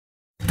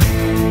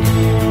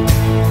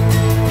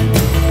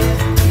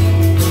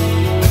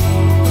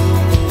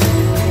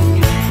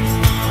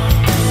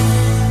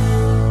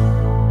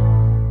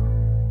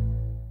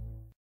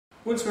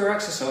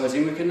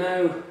exercising, we can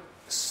now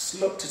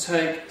look to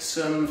take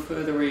some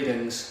further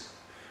readings.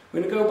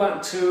 We're going to go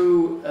back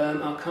to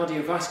our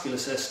cardiovascular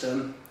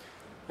system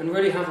and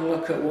really have a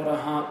look at what our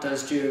heart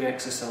does during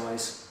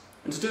exercise.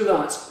 And to do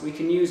that, we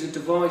can use a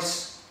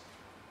device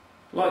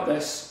like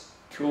this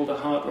called a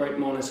heart rate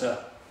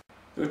monitor.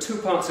 There are two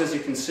parts, as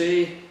you can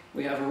see.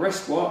 We have a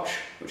wristwatch,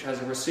 which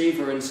has a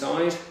receiver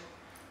inside,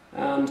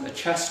 and a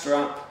chest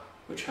strap,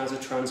 which has a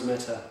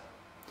transmitter.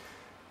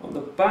 On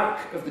the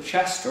back of the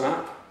chest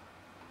strap,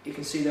 you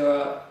can see there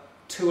are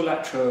two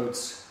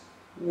electrodes,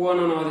 one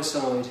on either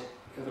side.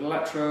 You have an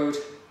electrode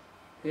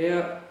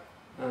here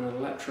and an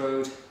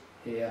electrode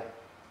here.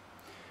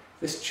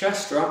 This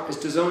chest strap is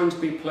designed to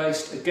be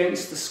placed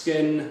against the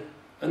skin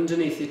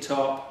underneath your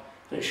top,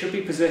 and it should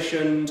be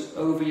positioned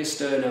over your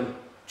sternum,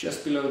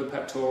 just below the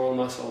pectoral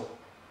muscle.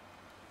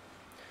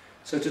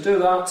 So to do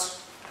that,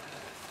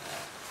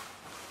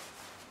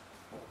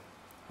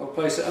 I'll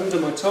place it under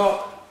my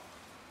top,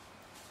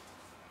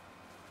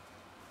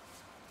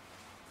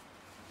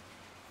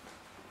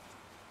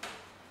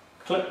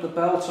 clip the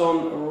belt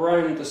on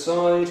around the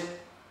side,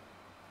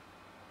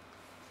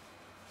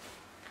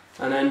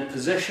 and then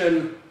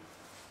position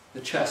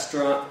the chest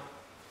strap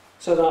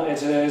so that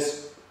it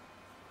is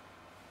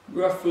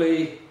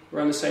roughly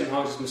around the same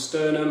height as my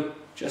sternum,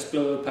 just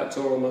below the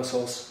pectoral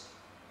muscles.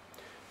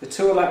 The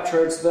two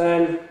electrodes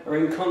then are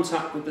in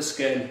contact with the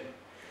skin.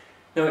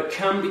 Now, it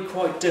can be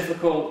quite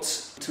difficult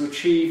to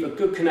achieve a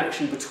good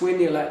connection between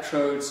the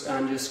electrodes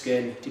and your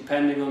skin,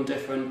 depending on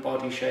different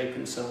body shape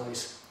and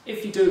size.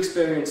 If you do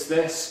experience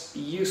this, a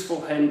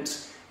useful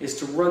hint is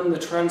to run the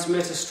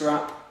transmitter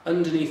strap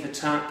underneath a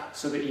tap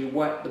so that you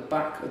wet the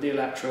back of the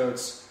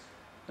electrodes.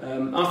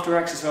 After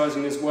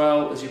exercising as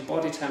well, as your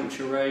body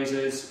temperature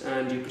raises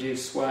and you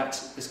produce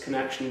sweat, this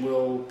connection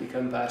will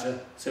become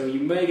better. So you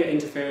may get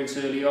interference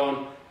early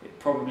on, it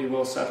probably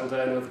will settle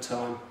down over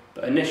time.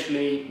 But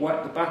initially,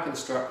 wet the back of the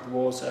strap with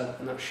water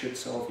and that should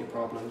solve your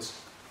problems.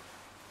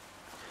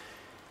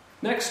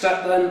 Next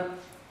step then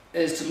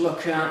is to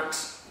look at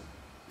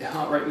the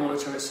heart rate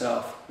monitor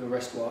itself, the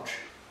wristwatch.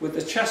 With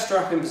the chest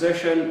strap in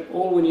position,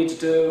 all we need to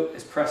do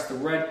is press the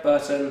red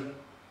button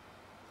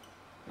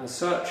as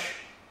such,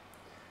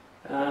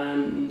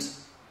 and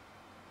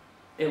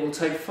it will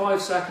take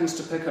 5 seconds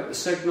to pick up the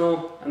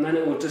signal, and then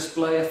it will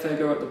display a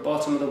figure at the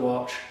bottom of the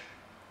watch.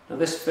 Now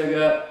this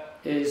figure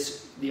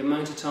is the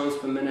amount of times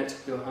per minute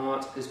your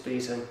heart is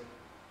beating.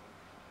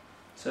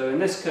 So in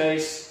this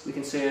case we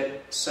can see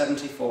it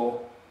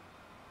 74.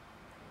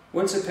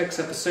 Once it picks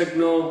up a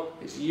signal,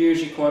 it's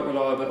usually quite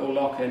reliable, it will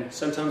lock in.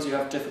 Sometimes you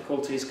have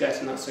difficulties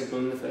getting that signal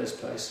in the first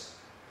place.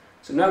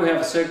 So now we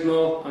have a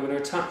signal, I'm going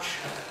to attach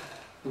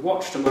the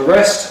watch to my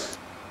wrist.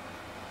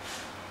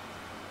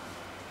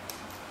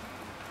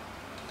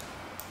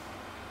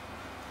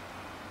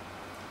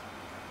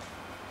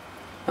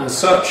 As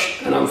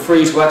such, and I'm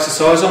free to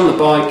exercise on the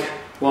bike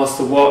whilst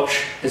the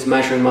watch is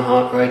measuring my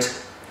heart rate.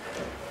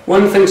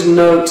 One thing to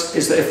note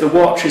is that if the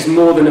watch is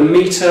more than 1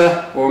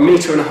 metre or 1.5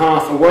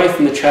 metres away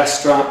from the chest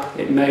strap,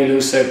 it may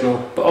lose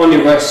signal, but on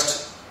your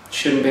wrist it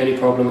shouldn't be any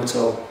problem at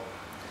all.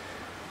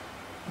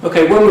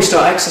 Okay, when we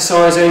start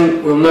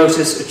exercising, we'll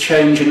notice a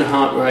change in the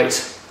heart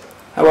rate.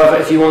 However,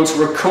 if you want to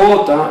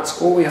record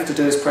that, all we have to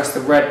do is press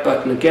the red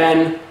button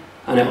again,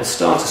 and it will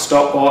start a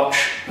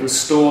stopwatch and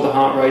store the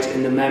heart rate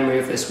in the memory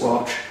of this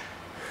watch.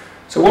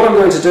 So what I'm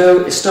going to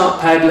do is start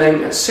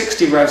pedaling at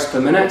 60 revs per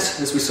minute,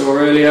 as we saw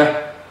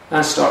earlier,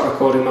 and start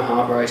recording my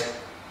heart rate.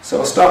 So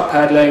I'll start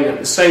pedaling at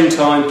the same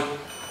time,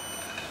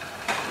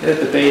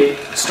 hit the beep,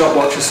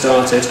 stopwatch has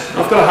started.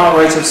 I've got a heart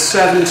rate of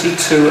 72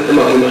 at the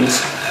moment.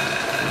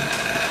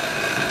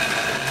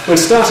 When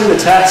starting the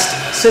test,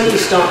 simply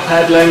start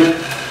pedaling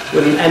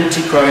with an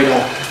empty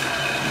cradle.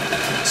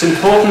 It's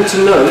important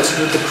to note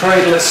that the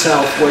cradle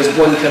itself weighs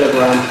 1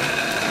 kilogram.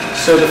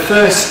 So the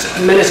first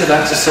minute of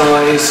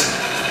exercise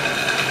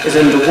is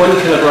under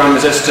 1 kilogram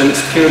resistance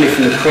purely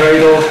from the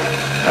cradle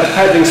at a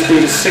pedaling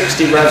speed of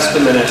 60 revs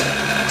per minute.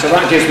 So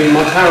that gives me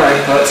my power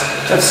output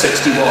of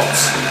 60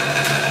 watts.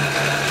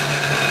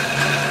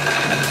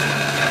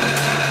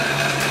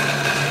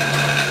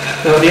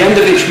 Now at the end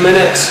of each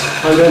minute,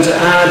 I'm going to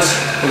add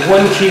a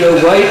 1 kilo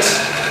weight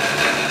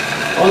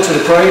onto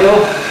the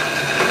cradle,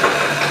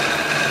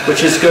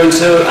 which is going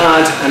to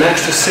add an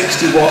extra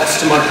 60 watts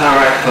to my power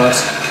output.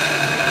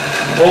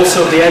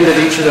 Also at the end of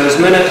each of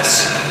those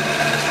minutes,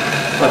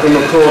 I can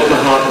record my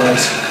heart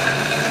rate.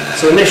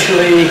 So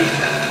initially,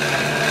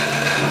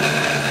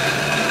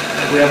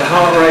 we have a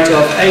heart rate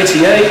of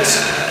 88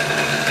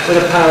 with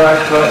a power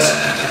output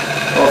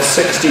of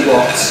 60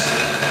 watts.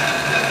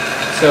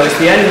 So it's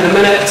the end of the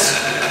minute,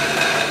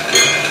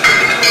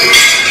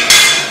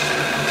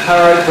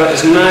 power output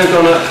has now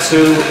gone up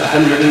to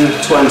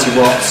 120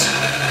 watts.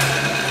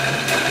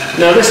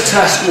 Now this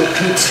test will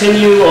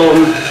continue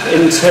on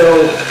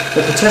until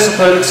the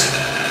participant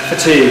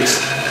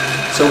fatigues,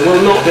 so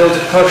will not be able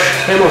to push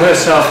him or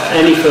herself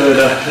any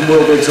further and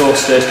will be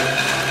exhausted.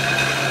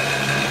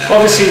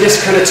 Obviously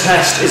this kind of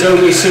test is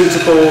only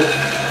suitable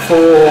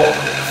for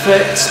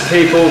fit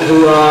people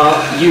who are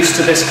used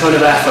to this kind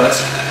of effort,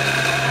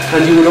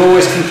 and you would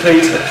always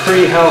complete a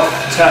pre-health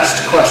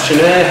test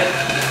questionnaire,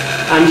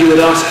 and you would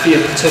ask for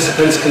your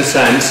participants'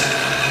 consent.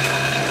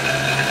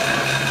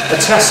 A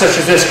test such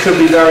as this could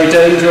be very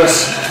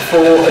dangerous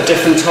for a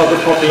different type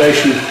of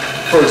population.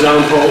 For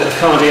example, a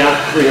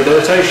cardiac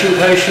rehabilitation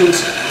patient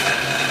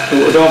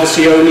who would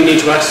obviously only need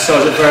to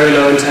exercise at very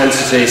low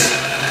intensities.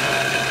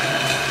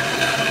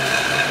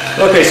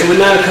 Okay, so we're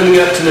now coming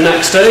up to the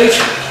next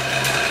stage.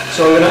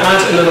 So I'm going to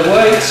add another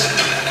weight.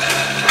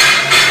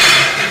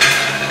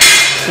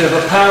 So we have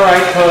a power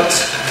output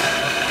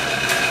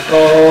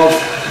of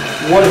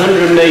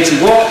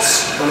 180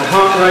 watts and a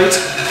heart rate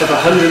of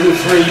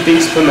 103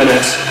 beats per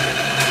minute.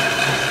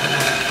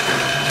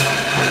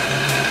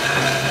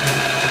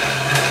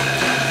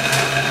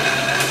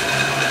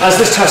 As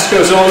this test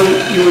goes on,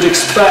 you would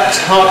expect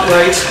heart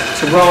rate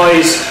to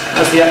rise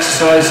as the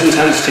exercise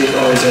intensity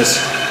rises.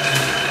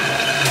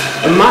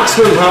 A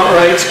maximum heart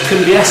rate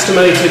can be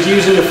estimated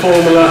using the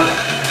formula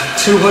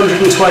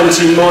 220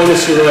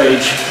 minus your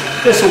age.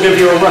 This will give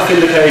you a rough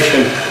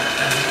indication.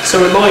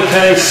 So in my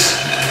case,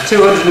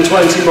 220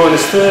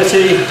 minus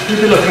 30, you'd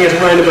be looking at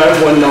around about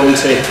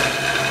 190.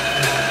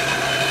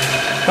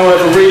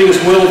 However, readings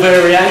will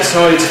vary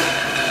outside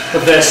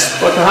of this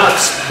by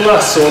perhaps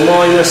plus or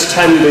minus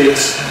 10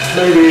 beats,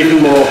 maybe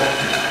even more.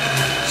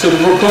 So the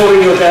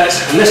recording you'll get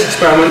in this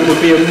experiment would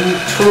be a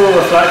truer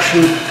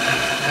reflection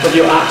of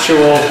your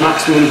actual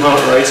maximum heart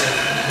rate.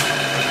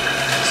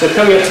 So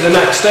coming up to the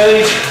next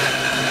stage,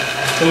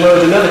 we'll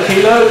load another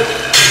kilo.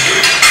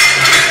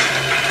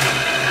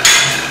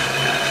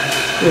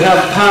 We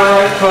have a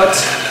power output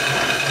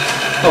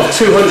of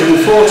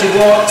 240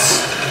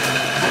 watts,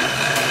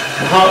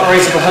 a heart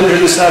rate of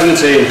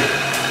 117.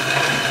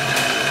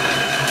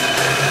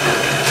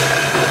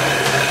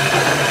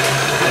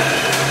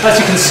 As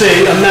you can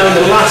see, I'm now in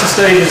the latter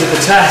stages of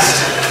the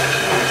test.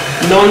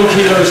 9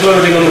 kilos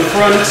loading on the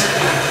front,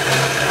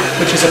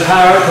 which is a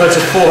power output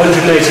of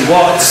 480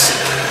 watts.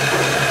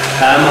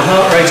 My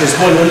heart rate is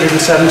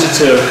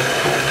 172.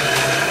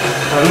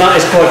 And that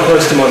is quite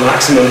close to my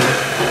maximum.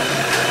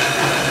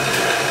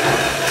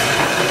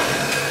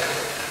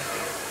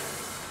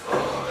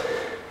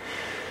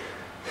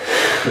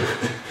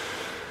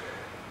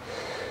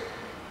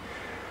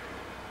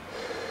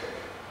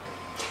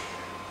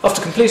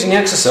 After completing the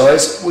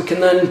exercise, we can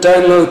then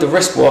download the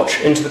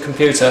wristwatch into the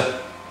computer.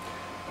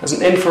 There's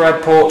an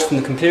infrared port from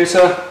the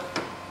computer,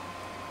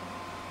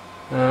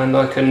 and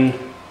I can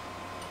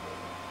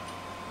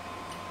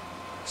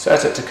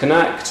set it to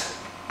connect,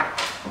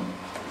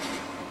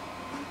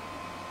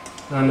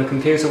 and the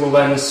computer will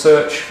then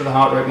search for the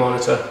heart rate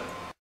monitor.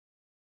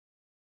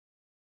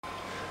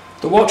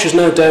 The watch is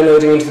now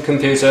downloading into the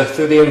computer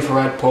through the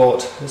infrared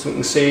port. As we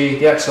can see,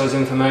 the exercise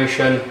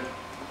information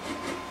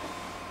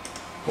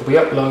will be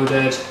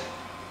uploaded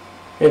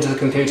into the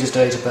computer's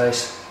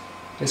database.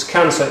 This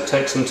can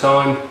take some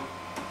time,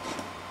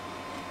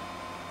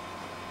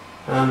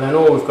 and then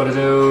all we've got to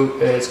do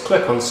is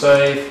click on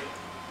save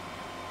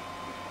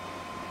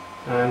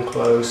and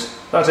close.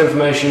 That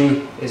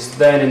information is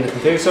then in the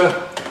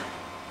computer,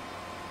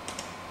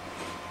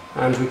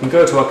 and we can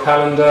go to our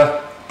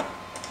calendar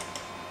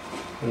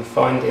and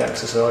find the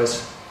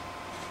exercise.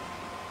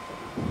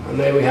 And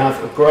there we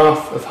have a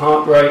graph of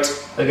heart rate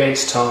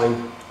against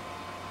time.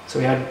 So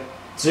we had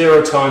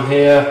 0 time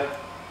here,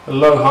 a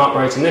low heart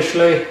rate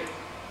initially.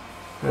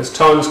 As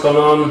time's gone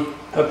on,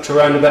 up to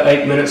around about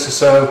 8 minutes or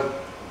so,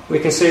 we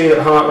can see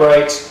that heart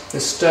rate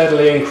is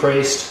steadily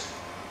increased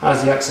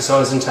as the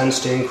exercise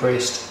intensity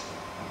increased.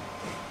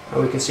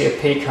 And we can see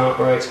a peak heart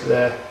rate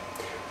there.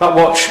 That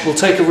watch will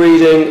take a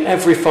reading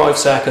every 5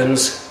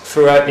 seconds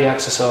throughout the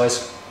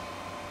exercise.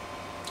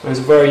 It's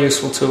a very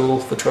useful tool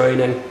for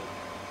training.